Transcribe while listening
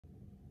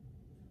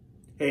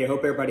Hey, I hope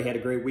everybody had a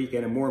great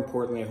weekend, and more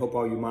importantly, I hope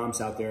all you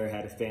moms out there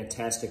had a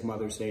fantastic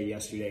Mother's Day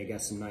yesterday,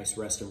 got some nice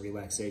rest and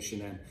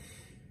relaxation. And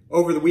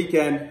over the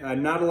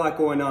weekend, not a lot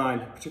going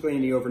on, particularly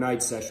in the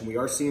overnight session. We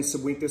are seeing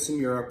some weakness in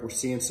Europe. We're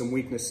seeing some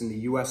weakness in the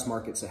U.S.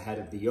 markets ahead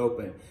of the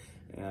open.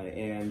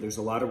 And there's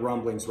a lot of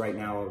rumblings right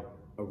now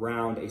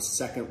around a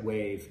second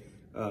wave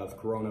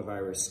of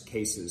coronavirus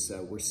cases.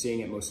 We're seeing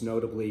it most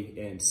notably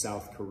in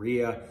South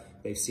Korea.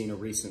 They've seen a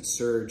recent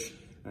surge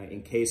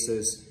in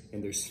cases,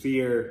 and there's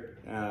fear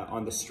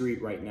on the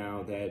street right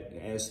now that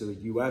as the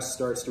U.S.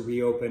 starts to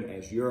reopen,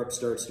 as Europe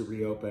starts to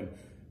reopen,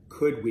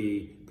 could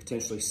we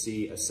potentially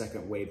see a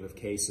second wave of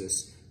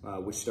cases,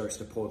 which starts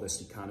to pull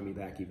this economy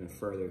back even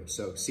further.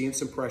 So seeing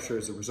some pressure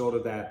as a result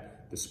of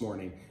that this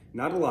morning.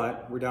 Not a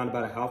lot. We're down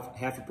about a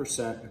half a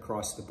percent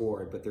across the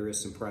board, but there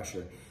is some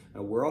pressure.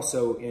 We're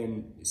also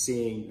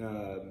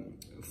seeing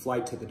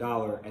flight to the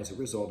dollar as a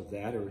result of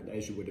that, or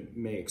as you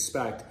may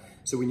expect.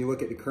 So when you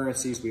look at the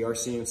currencies, we are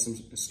seeing some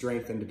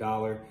strength in the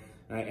dollar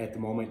at the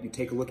moment. You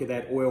take a look at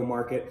that oil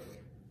market,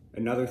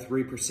 another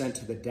 3%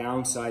 to the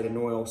downside in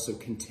oil, so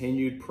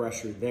continued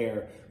pressure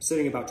there,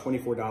 sitting about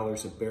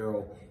 $24 a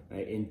barrel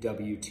in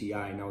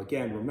WTI. Now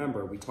again,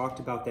 remember, we talked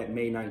about that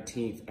May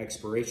 19th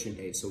expiration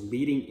date. So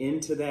leading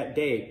into that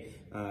date,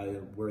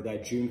 where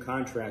that June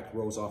contract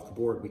rolls off the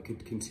board, we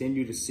could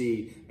continue to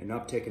see an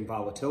uptick in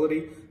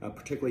volatility,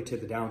 particularly to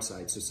the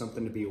downside. So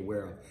something to be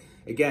aware of.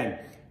 Again,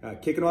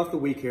 kicking off the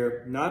week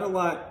here, not a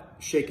lot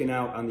shaken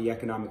out on the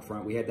economic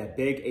front. We had that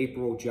big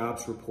April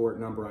jobs report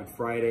number on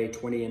Friday,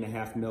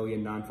 20.5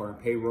 million non-farm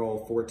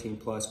payroll,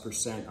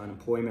 14+%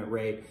 unemployment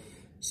rate.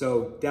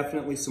 So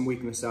definitely some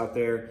weakness out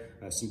there.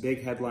 Some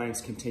big headlines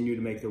continue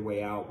to make their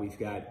way out. We've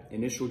got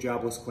initial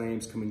jobless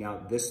claims coming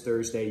out this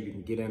Thursday. You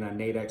can get in on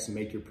Nadex and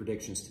make your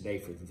predictions today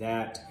for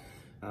that.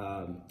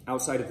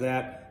 Outside of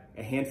that,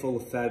 a handful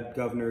of Fed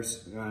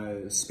governors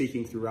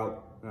speaking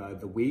throughout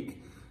the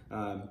week.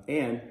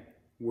 And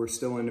we're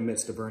still in the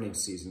midst of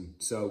earnings season.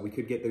 So we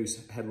could get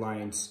those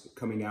headlines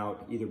coming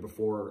out either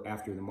before or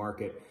after the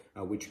market,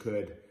 which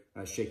could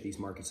shake these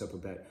markets up a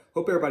bit.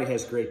 Hope everybody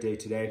has a great day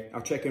today.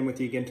 I'll check in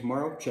with you again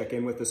tomorrow. Check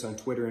in with us on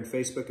Twitter and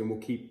Facebook, and we'll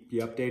keep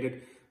you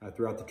updated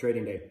throughout the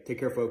trading day. Take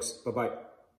care, folks. Bye-bye.